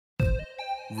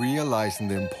realizing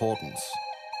the importance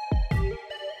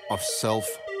of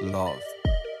self-love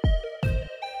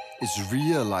is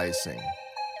realizing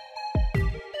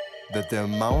that the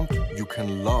amount you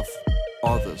can love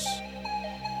others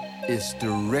is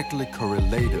directly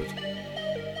correlated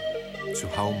to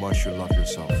how much you love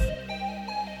yourself.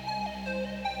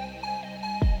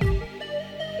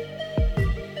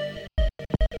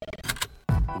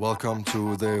 Welcome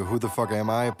to the Who the Fuck Am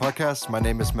I podcast. My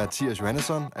name is Mathias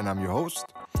Johannesson and I'm your host.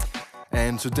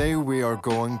 And today we are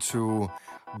going to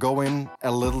go in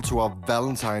a little to our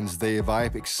Valentine's Day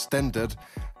vibe extended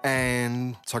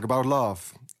and talk about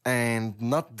love. And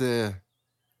not the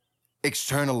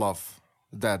external love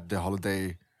that the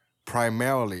holiday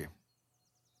primarily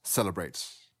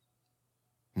celebrates.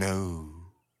 No.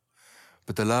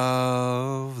 But the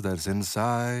love that's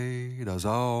inside us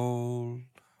all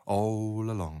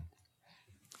along.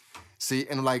 See,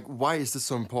 and why is this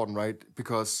so important, right?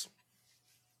 Because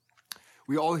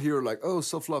we all hear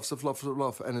self-love, self-love,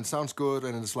 self-love, and it sounds good,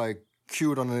 and it's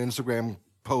cute on an Instagram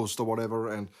post or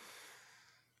whatever,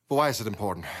 but why is it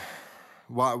important?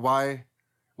 Why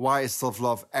is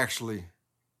self-love actually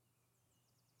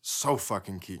so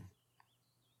fucking key?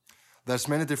 There's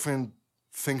many different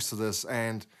things to this,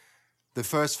 and the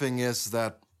first thing is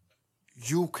that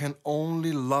you can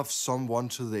only love someone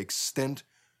to the extent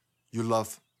you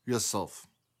love yourself.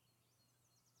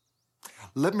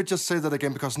 Let me just say that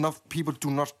again, because enough people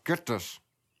do not get this.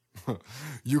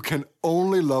 You can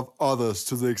only love others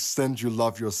to the extent you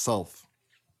love yourself.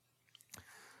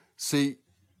 See,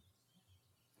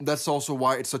 that's also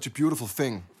why it's such a beautiful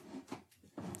thing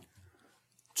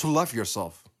to love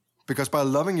yourself. Because by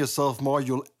loving yourself more,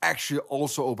 you'll actually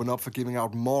also open up for giving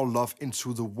out more love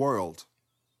into the world.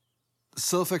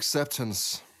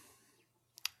 Self-acceptance,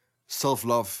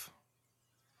 self-love,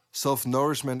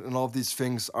 self-nourishment, and all of these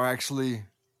things are actually...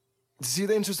 See,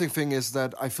 the interesting thing is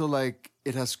that I feel like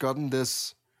it has gotten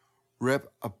this rep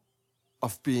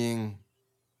of being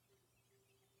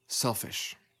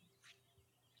selfish.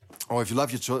 Or if you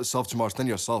love yourself too much, then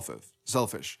you're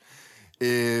selfish.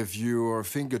 If you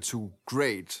think you're too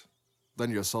great,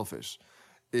 then you're selfish.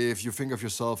 If you think of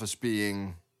yourself as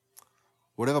being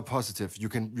whatever positive, you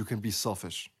can be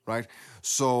selfish, right?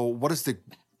 So what is the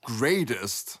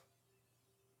greatest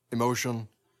emotion?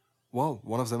 Well,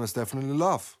 one of them is definitely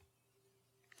love.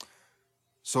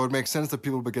 So it makes sense that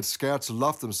people will get scared to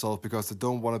love themselves because they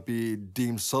don't want to be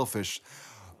deemed selfish.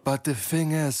 But the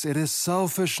thing is, it is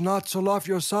selfish not to love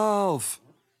yourself.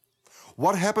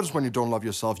 What happens when you don't love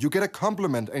yourself? You get a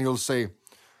compliment and you'll say,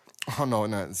 oh, no,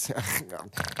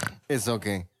 it's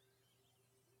okay.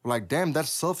 Damn, that's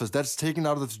selfish. That's taken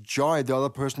out of the joy the other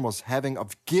person was having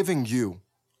of giving you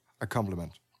a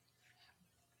compliment.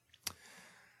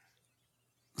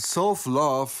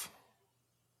 Self-love,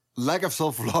 lack of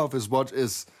self-love is what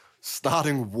is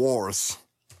starting wars.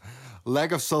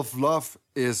 Lack of self-love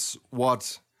is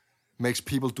what makes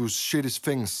people do shitty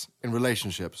things in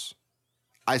relationships.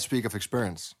 I speak of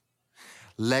experience.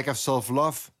 Lack of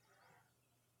self-love,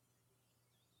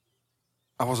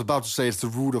 I was about to say it's the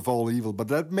root of all evil, but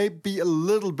that may be a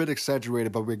little bit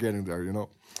exaggerated, but we're getting there, you know.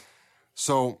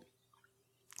 So,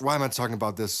 why am I talking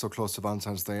about this so close to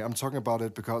Valentine's Day? I'm talking about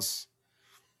it because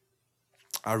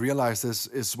I realize this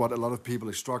is what a lot of people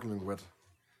are struggling with.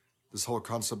 This whole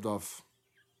concept of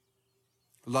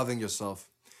loving yourself.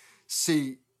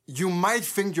 See, you might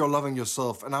think you're loving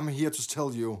yourself, and I'm here to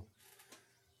tell you,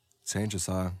 chances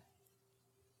are,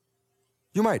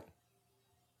 you might.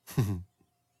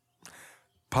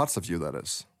 Parts of you, that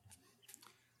is.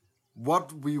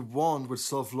 What we want with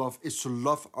self-love is to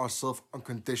love ourselves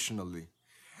unconditionally.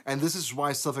 And this is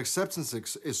why self-acceptance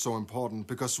is so important,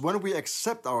 because when we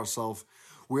accept ourselves,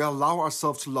 we allow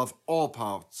ourselves to love all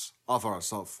parts of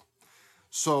ourselves.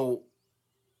 So,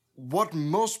 what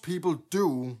most people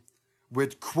do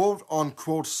with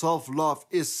quote-unquote self-love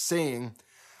is saying,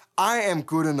 I am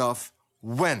good enough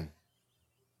when.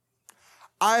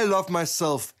 I love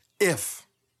myself if.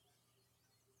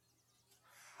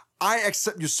 I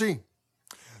accept, you see.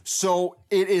 So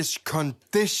it is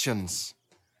conditions.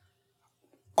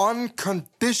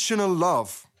 Unconditional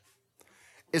love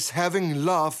is having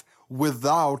love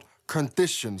without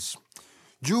conditions.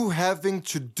 You having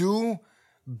to do,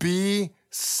 be,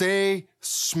 say,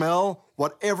 smell,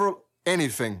 whatever,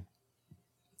 anything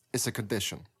is a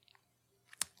condition.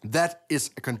 That is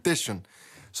a condition.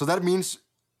 So that means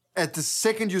at the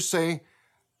second you say,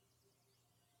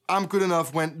 I'm good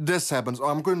enough when this happens, or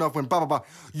I'm good enough when blah, blah, blah.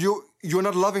 You're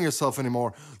not loving yourself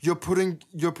anymore. You're putting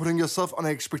yourself on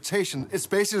an expectation. It's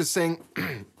basically saying,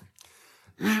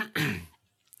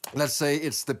 let's say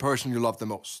it's the person you love the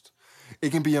most.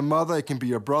 It can be your mother, it can be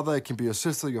your brother, it can be your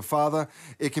sister, your father,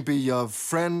 it can be your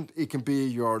friend, it can be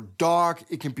your dog,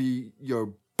 it can be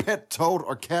your pet toad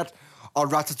or cat or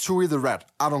Ratatouille the rat.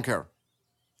 I don't care.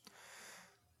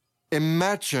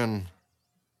 Imagine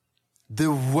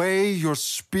the way you're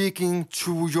speaking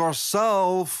to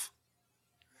yourself.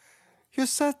 You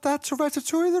said that to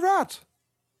Ratatouille the rat.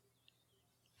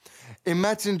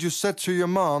 Imagine you said to your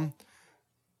mom,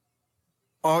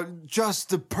 or just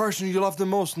the person you love the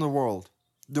most in the world,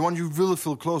 the one you really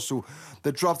feel close to,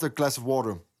 that dropped a glass of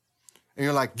water. And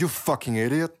you're like, you fucking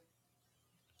idiot.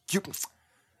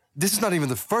 This is not even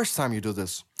the first time you do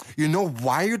this. You know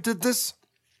why you did this?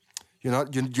 You're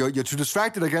too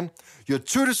distracted again. You're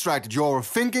too distracted. You're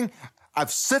overthinking.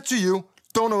 I've said to you,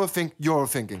 don't overthink. You're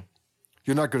overthinking.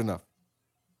 You're not good enough.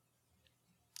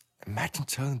 Imagine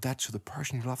telling that to the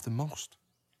person you love the most.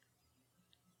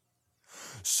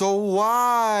 So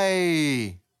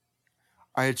why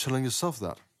are you telling yourself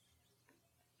that?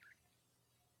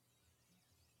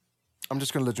 I'm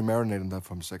just going to let you marinate on that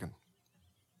for a second.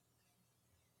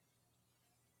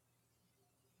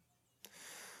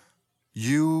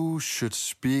 You should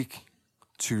speak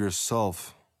to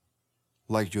yourself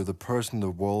like you're the person in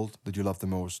the world that you love the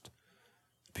most.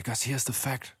 Because here's the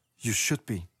fact, you should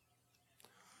be.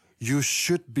 You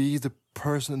should be the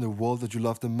person in the world that you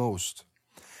love the most.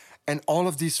 And all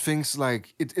of these things,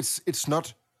 like, it's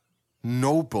not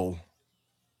noble.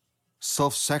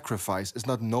 Self-sacrifice is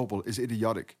not noble, it's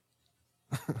idiotic.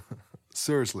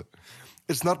 Seriously.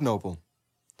 It's not noble.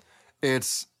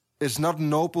 It's not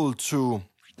noble to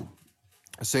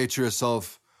say to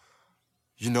yourself,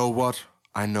 you know what?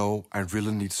 I know I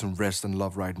really need some rest and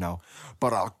love right now,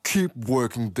 but I'll keep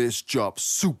working this job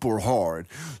super hard.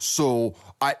 So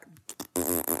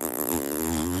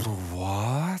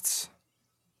What?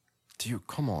 Dude,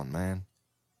 come on, man.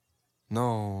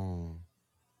 No.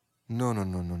 No.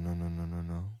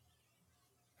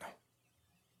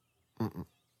 Mm-mm.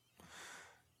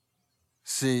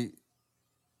 See,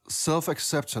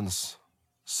 self-acceptance,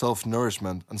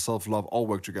 self-nourishment, and self-love all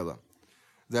work together.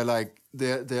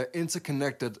 They're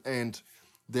interconnected, and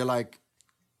they're like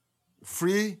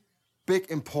three big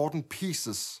important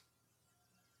pieces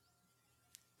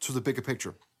to the bigger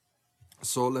picture.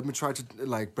 So let me try to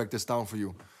break this down for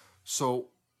you. So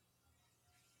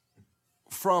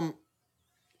from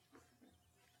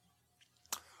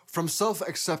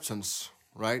self-acceptance,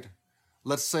 right?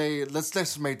 Let's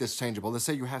make this changeable. Let's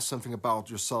say you have something about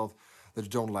yourself that you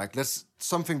don't like.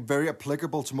 Something very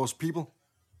applicable to most people,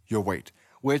 your weight.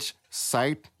 Which,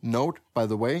 side note, by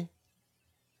the way,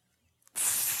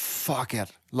 fuck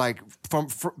it.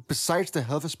 Besides the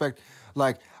health aspect,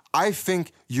 I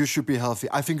think you should be healthy.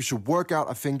 I think you should work out.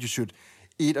 I think you should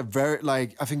eat I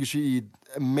think you should eat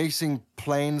amazing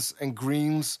plains and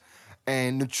greens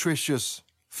and nutritious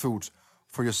food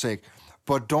for your sake.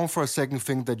 But don't for a second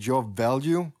think that your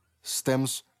value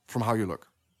stems from how you look.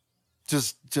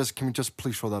 Can we just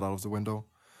please throw that out of the window?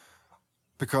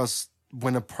 Because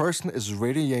when a person is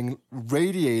radiating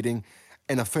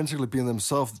and authentically being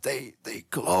themselves, they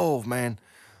glow, man.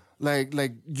 Like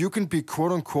you can be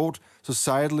quote unquote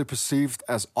societally perceived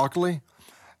as ugly,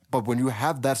 but when you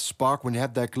have that spark, when you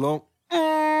have that glow,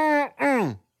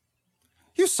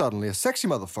 you're suddenly a sexy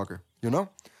motherfucker, you know?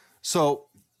 So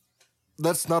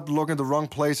let's not look in the wrong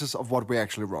places of what we're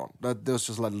actually wrong. There's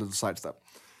just like a little sidestep.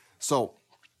 So,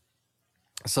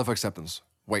 self-acceptance.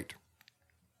 Wait.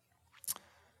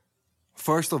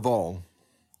 First of all,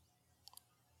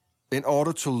 in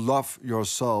order to love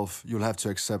yourself, you'll have to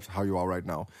accept how you are right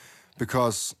now.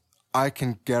 Because I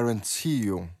can guarantee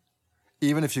you,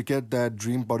 even if you get that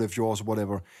dream body of yours or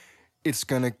whatever, it's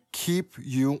going to keep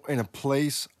you in a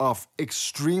place of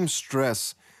extreme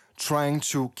stress, trying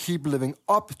to keep living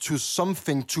up to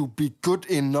something to be good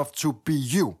enough to be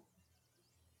you.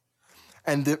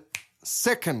 And the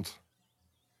second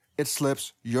it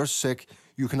slips, you're sick,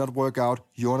 you cannot work out,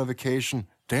 you're on a vacation,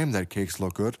 damn, that cakes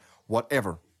look good,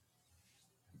 whatever.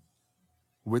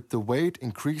 With the weight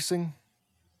increasing,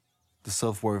 the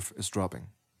self-worth is dropping,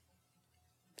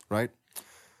 right?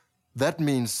 That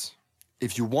means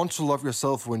if you want to love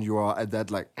yourself when you are at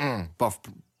that buff,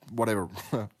 whatever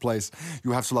place,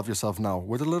 you have to love yourself now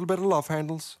with a little bit of love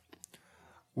handles,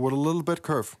 with a little bit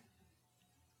curve.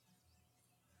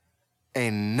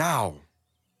 And now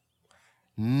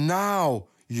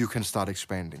you can start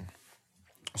expanding.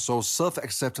 So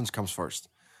self-acceptance comes first.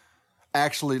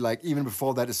 Actually, even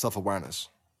before that is self-awareness,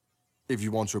 if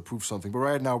you want to approve something. But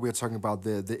right now we're talking about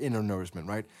the inner nourishment,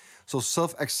 right? So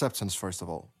self-acceptance, first of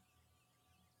all.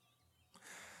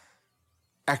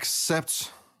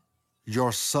 Accept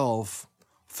yourself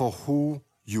for who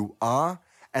you are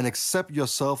and accept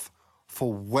yourself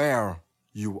for where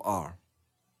you are.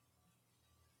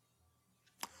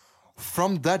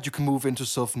 From that, you can move into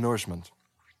self-nourishment.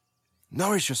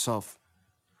 Nourish yourself.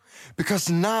 Because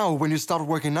now, when you start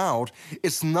working out,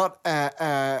 it's not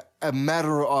a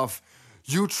matter of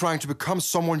you trying to become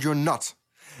someone you're not.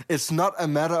 It's not a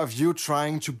matter of you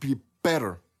trying to be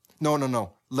better.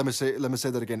 No. Let me say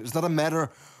that again. It's not a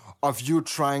matter of you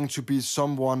trying to be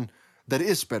someone that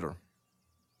is better.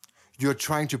 You're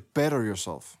trying to better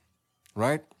yourself,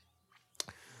 right?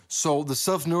 So the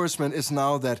self-nourishment is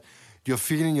now that you're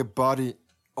feeding your body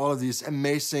all of these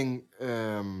amazing,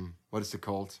 what is it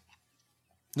called?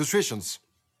 Nutritions,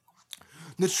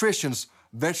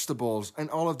 vegetables, and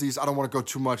all of these. I don't want to go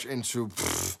too much into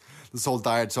this whole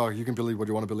diet talk. You can believe what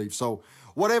you want to believe. So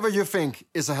whatever you think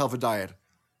is a healthy diet,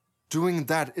 doing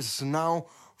that is now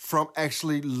from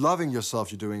actually loving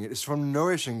yourself. You're doing it. It's from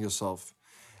nourishing yourself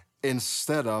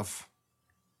instead of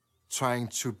trying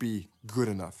to be good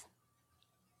enough.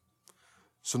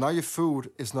 So now your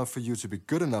food is not for you to be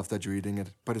good enough that you're eating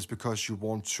it, but it's because you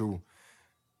want to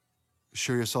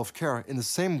show yourself care. In the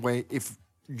same way, if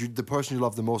the person you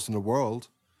love the most in the world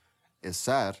is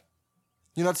sad,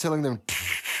 you're not telling them,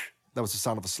 that was the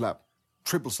sound of a slap,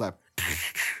 triple slap.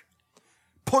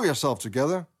 Pull yourself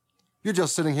together. You're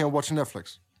just sitting here watching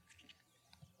Netflix.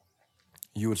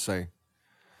 You would say,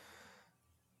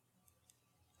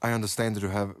 I understand that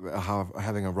you're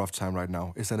having a rough time right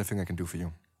now. Is there anything I can do for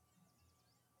you?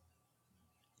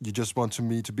 You just want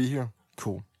me to be here?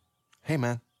 Cool. Hey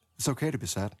man, it's okay to be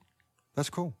sad. That's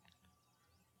cool.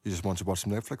 You just want to watch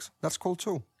some Netflix? That's cool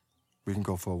too. We can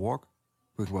go for a walk.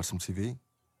 We can watch some TV.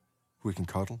 We can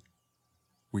cuddle.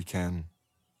 We can...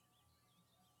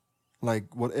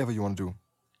 like, whatever you want to do.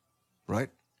 Right?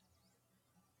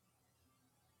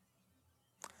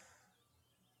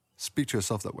 Speak to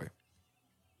yourself that way.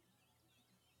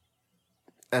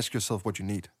 Ask yourself what you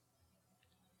need.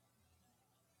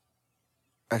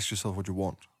 Ask yourself what you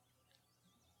want.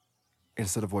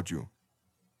 Instead of what you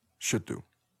should do.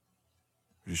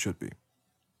 You should be.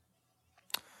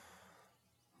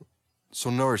 So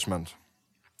nourishment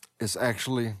is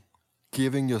actually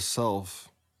giving yourself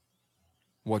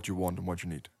what you want and what you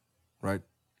need, right?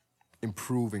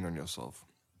 Improving on yourself.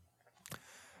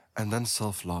 And then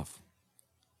self-love,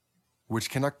 which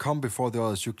cannot come before the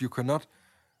others. You cannot...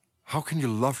 How can you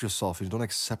love yourself if you don't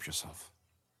accept yourself?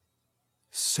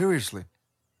 Seriously.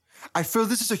 I feel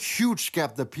this is a huge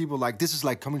gap that people like, this is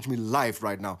like coming to me live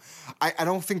right now. I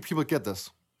don't think people get this.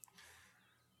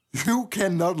 You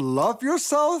cannot love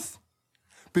yourself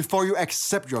before you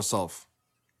accept yourself.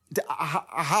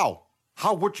 How?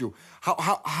 How would you?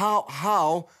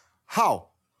 How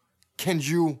can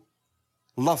you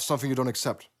love something you don't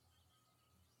accept?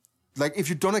 Like, if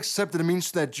you don't accept it, it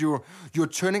means that you're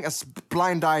turning a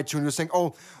blind eye to, and you're saying,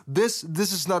 oh, this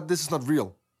is not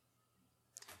real.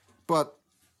 But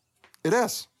it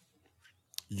is.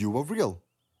 You are real.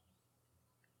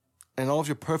 And all of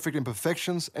your perfect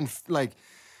imperfections and like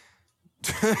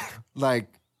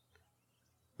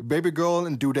baby girl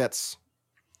and dudettes.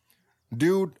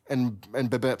 Dude and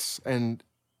babettes and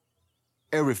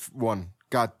everyone.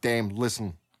 God damn,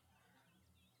 listen.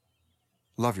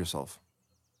 Love yourself.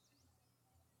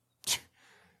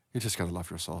 You just gotta love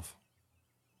yourself.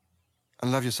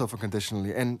 And love yourself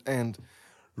unconditionally. And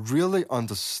really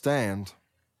understand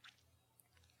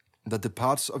that the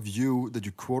parts of you that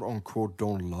you quote unquote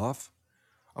don't love,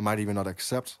 or might even not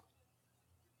accept,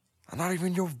 are not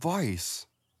even your voice.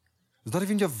 It's not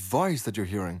even your voice that you're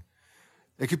hearing.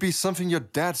 It could be something your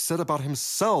dad said about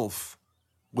himself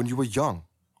when you were young.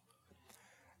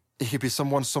 It could be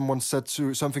something someone said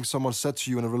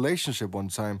to you in a relationship one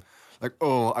time. Like,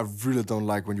 oh, I really don't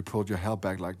like when you pulled your hair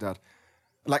back like that.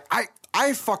 Like,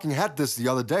 I fucking had this the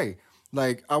other day.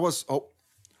 Like, I was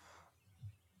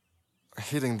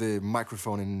hitting the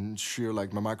microphone in sheer,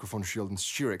 like, my microphone shield in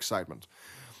sheer excitement.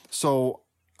 So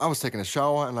I was taking a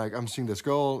shower and, like, I'm seeing this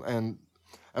girl and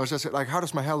I was just like, how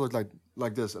does my hair look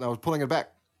like this? And I was pulling it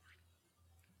back.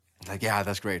 Like, yeah,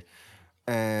 that's great.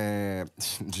 And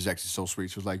she's actually so sweet.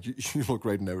 She was like, you look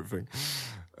great and everything.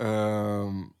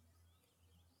 And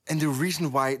the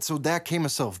reason why, so there came a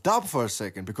self-doubt for a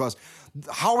second, because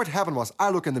how it happened was, I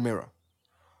look in the mirror.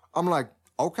 I'm like,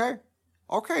 okay.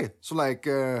 So like,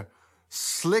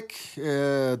 slick,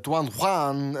 Duan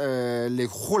Juan, Le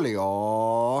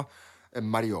Julio,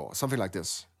 Mario, something like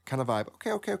this. Kind of vibe.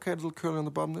 Okay, a little curly on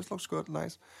the bottom. This looks good,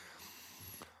 nice.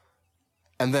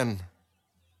 And then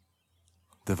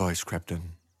the voice crept in.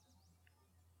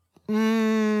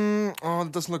 Oh,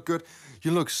 it doesn't look good.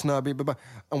 You look snobby.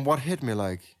 And what hit me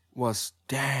like was,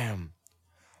 damn,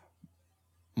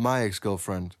 my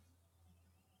ex-girlfriend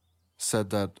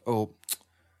said that, oh,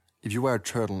 if you wear a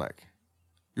turtleneck,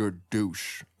 you're a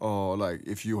douche. Or like,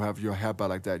 if you have your hair back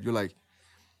like that, you're like,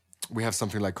 we have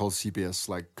something like called CBS,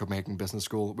 like Copenhagen Business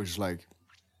School, which is like,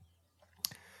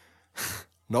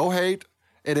 no hate,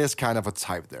 it is kind of a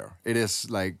type there. It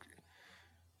is like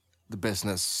the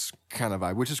business kind of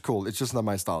vibe, which is cool. It's just not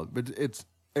my style, but it's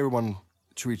everyone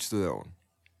to each their own.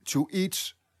 To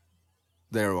each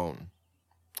their own.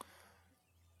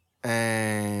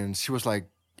 And she was like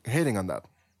hating on that,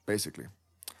 basically.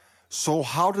 So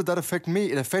how did that affect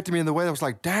me? It affected me in the way that I was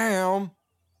like, damn,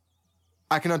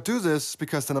 I cannot do this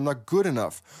because then I'm not good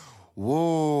enough.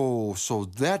 Whoa, so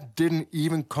that didn't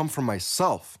even come from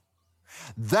myself.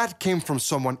 That came from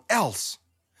someone else.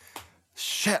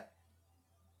 Shit.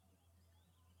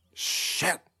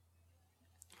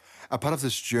 A part of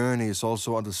this journey is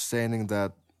also understanding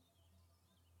that,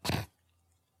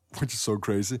 which is so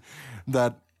crazy,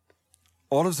 that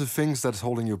all of the things that's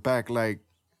holding you back, like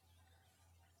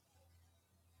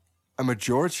a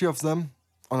majority of them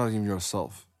are not even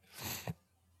yourself.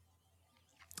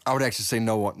 I would actually say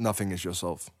nothing is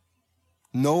yourself.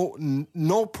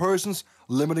 No person's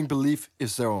limiting belief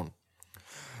is their own.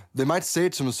 They might say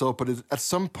it to themselves, but at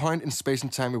some point in space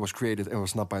and time, it was created. It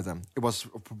was not by them. It was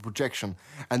a projection.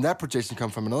 And that projection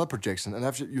comes from another projection. And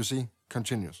that, you see,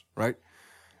 continues, right?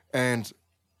 And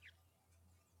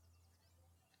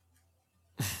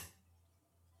we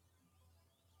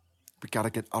gotta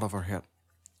get out of our head.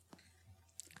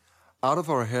 Out of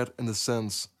our head in the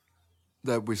sense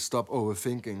that we stop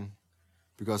overthinking.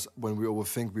 Because when we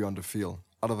overthink, we underfeel.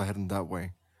 Out of our head in that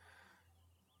way.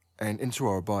 And into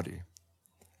our body.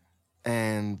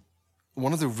 And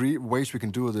one of the ways we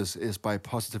can do this is by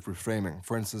positive reframing.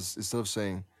 For instance, instead of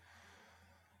saying,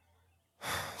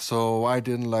 so I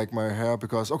didn't like my hair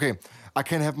because, okay, I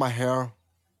can't have my hair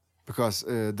because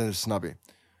then it's snobby.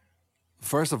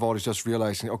 First of all, it's just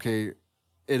realizing, okay,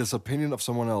 it is opinion of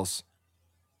someone else.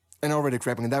 And already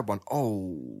grabbing that one,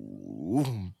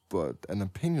 oh, but an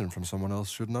opinion from someone else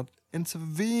should not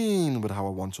intervene with how I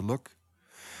want to look,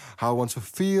 how I want to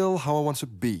feel, how I want to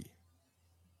be.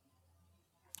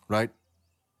 Right?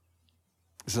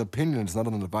 It's an opinion, it's not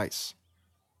an advice.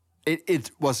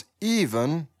 It was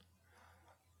even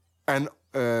an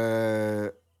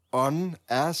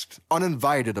unasked,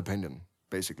 uninvited opinion,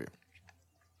 basically.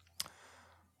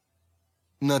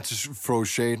 Not to throw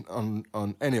shade on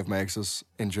any of my exes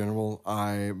in general.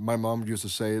 My mom used to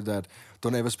say that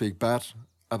don't ever speak bad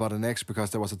about an ex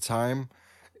because there was a time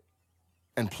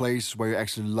and place where you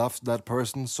actually loved that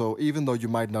person. So even though you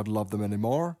might not love them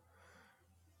anymore,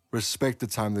 respect the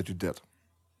time that you did.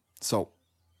 So,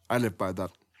 I live by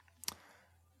that.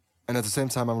 And at the same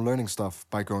time, I'm learning stuff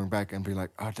by going back and be like,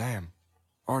 oh damn.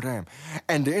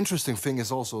 And the interesting thing is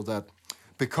also that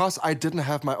because I didn't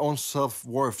have my own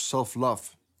self-worth,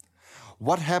 self-love,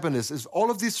 what happened is all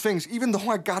of these things, even though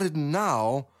I got it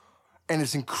now, and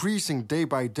it's increasing day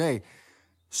by day,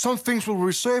 some things will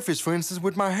resurface, for instance,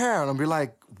 with my hair, and I'll be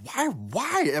like,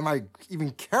 why am I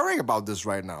even caring about this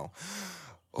right now?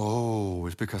 Oh,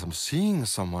 it's because I'm seeing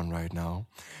someone right now.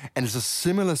 And it's a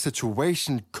similar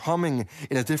situation coming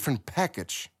in a different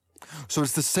package. So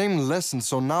it's the same lesson.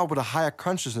 So now with a higher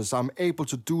consciousness, I'm able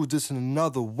to do this in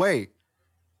another way.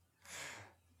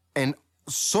 And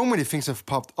so many things have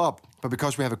popped up. But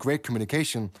because we have a great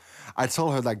communication, I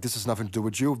tell her, like, this has nothing to do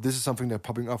with you. This is something that's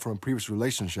popping up from a previous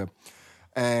relationship.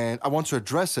 And I want to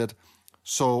address it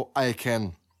so I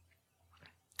can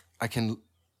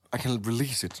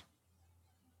release it.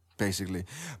 Basically.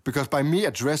 Because by me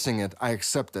addressing it, I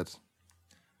accept it.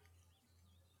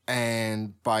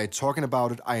 And by talking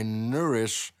about it, I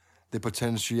nourish the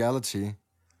potentiality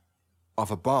of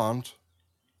a bond.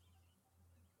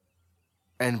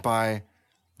 And by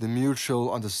the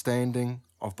mutual understanding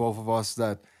of both of us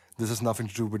that this has nothing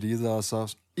to do with either of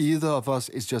us. Either of us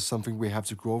is just something we have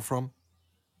to grow from.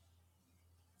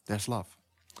 That's love.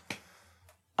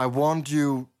 I want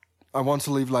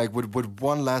to leave like with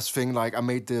one last thing. Like I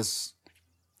made this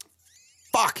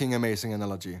fucking amazing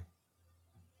analogy.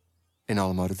 In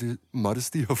all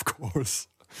modesty, of course.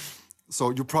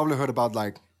 So you probably heard about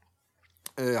like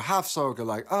a half circle,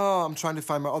 like, oh, I'm trying to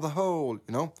find my other hole,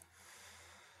 you know?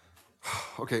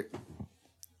 Okay,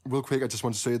 real quick, I just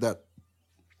want to say that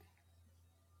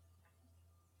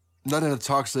not in a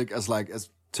toxic as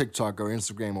TikTok or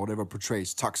Instagram or whatever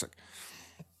portrays toxic,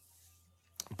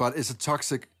 but it's a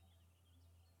toxic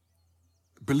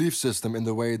belief system in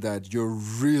the way that you're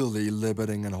really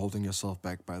limiting and holding yourself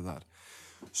back by that.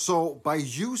 So by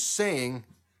you saying,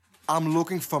 I'm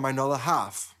looking for my other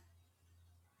half,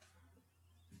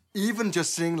 even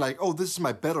just saying like, oh, this is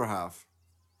my better half,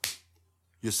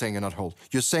 you're saying you're not whole.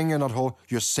 You're saying you're not whole.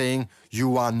 You're saying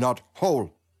you are not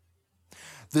whole.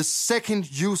 The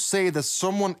second you say that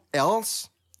someone else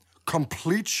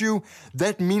completes you,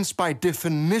 that means by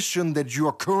definition that you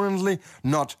are currently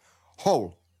not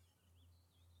whole.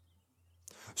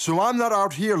 So I'm not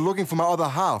out here looking for my other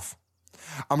half.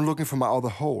 I'm looking for my other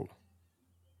whole.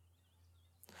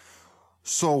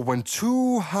 So when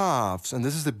two halves, and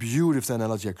this is the beauty of the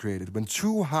analogy I created, when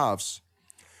two halves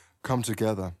come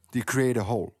together, they create a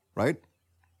whole, right?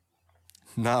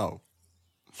 Now,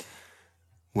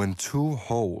 when two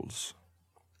wholes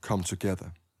come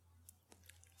together,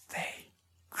 they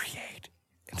create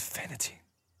infinity.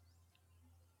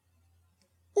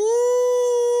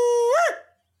 Ooh!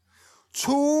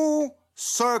 Two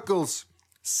circles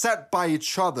set by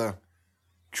each other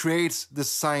creates the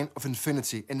sign of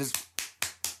infinity. And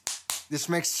this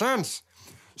makes sense.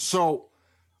 So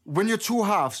when you're two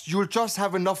halves, you'll just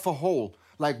have enough for whole.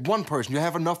 Like one person, you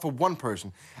have enough for one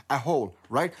person, a whole,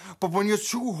 right? But when you're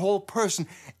two whole person,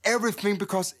 everything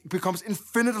becomes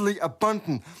infinitely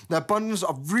abundant. The abundance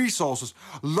of resources,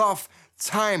 love,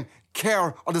 time,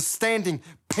 care, understanding,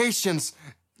 patience,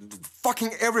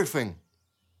 fucking everything.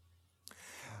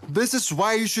 This is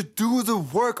why you should do the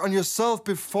work on yourself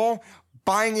before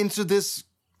buying into this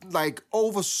like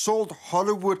oversold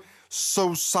Hollywood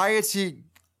society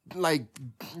like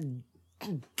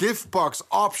gift box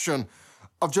option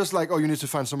of just like, oh, you need to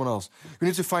find someone else. You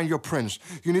need to find your prince.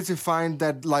 You need to find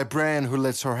that librarian who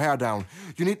lets her hair down.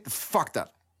 Fuck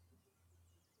that.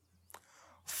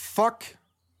 Fuck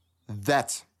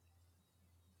that.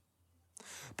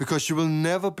 Because you will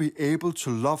never be able to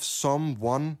love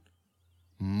someone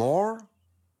more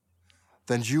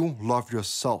than you love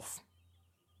yourself.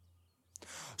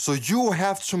 So you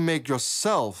have to make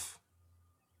yourself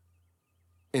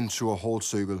into a whole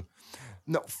circle.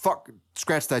 No,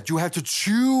 scratch that. You have to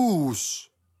choose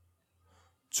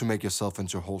to make yourself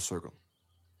into a whole circle.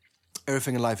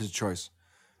 Everything in life is a choice.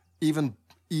 Even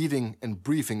eating and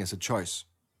breathing is a choice.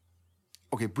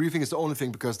 Okay, breathing is the only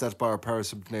thing because that's by our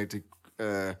parasympathetic...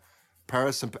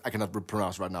 I cannot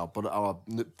pronounce right now, but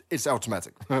it's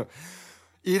automatic.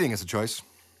 Eating is a choice.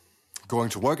 Going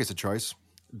to work is a choice.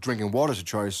 Drinking water is a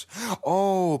choice.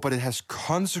 Oh, but it has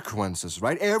consequences,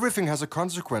 right? Everything has a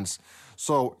consequence.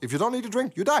 So if you don't need to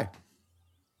drink, you die.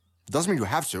 It doesn't mean you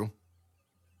have to.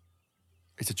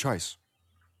 It's a choice.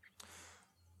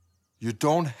 You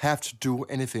don't have to do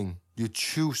anything. You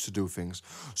choose to do things.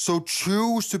 So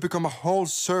choose to become a whole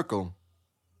circle.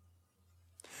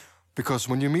 Because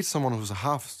when you meet someone who's a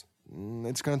half,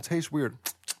 it's gonna taste weird.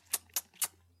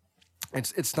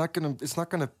 It's not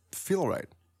gonna feel right.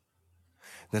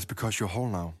 That's because you're whole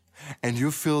now. And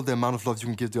you feel the amount of love you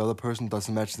can give the other person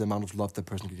doesn't match the amount of love that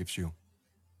person gives you.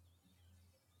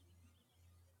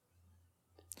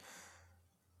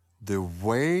 The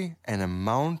way and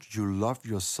amount you love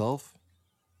yourself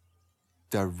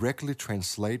directly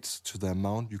translates to the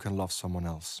amount you can love someone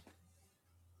else.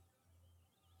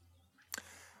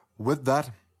 With that,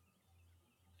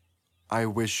 I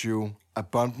wish you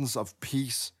abundance of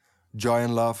peace, joy,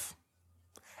 and love.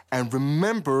 And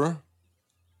remember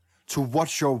to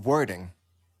watch your wording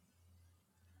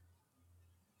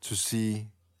to see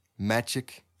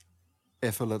magic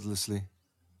effortlessly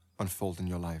unfold in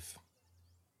your life.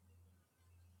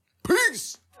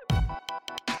 Peace!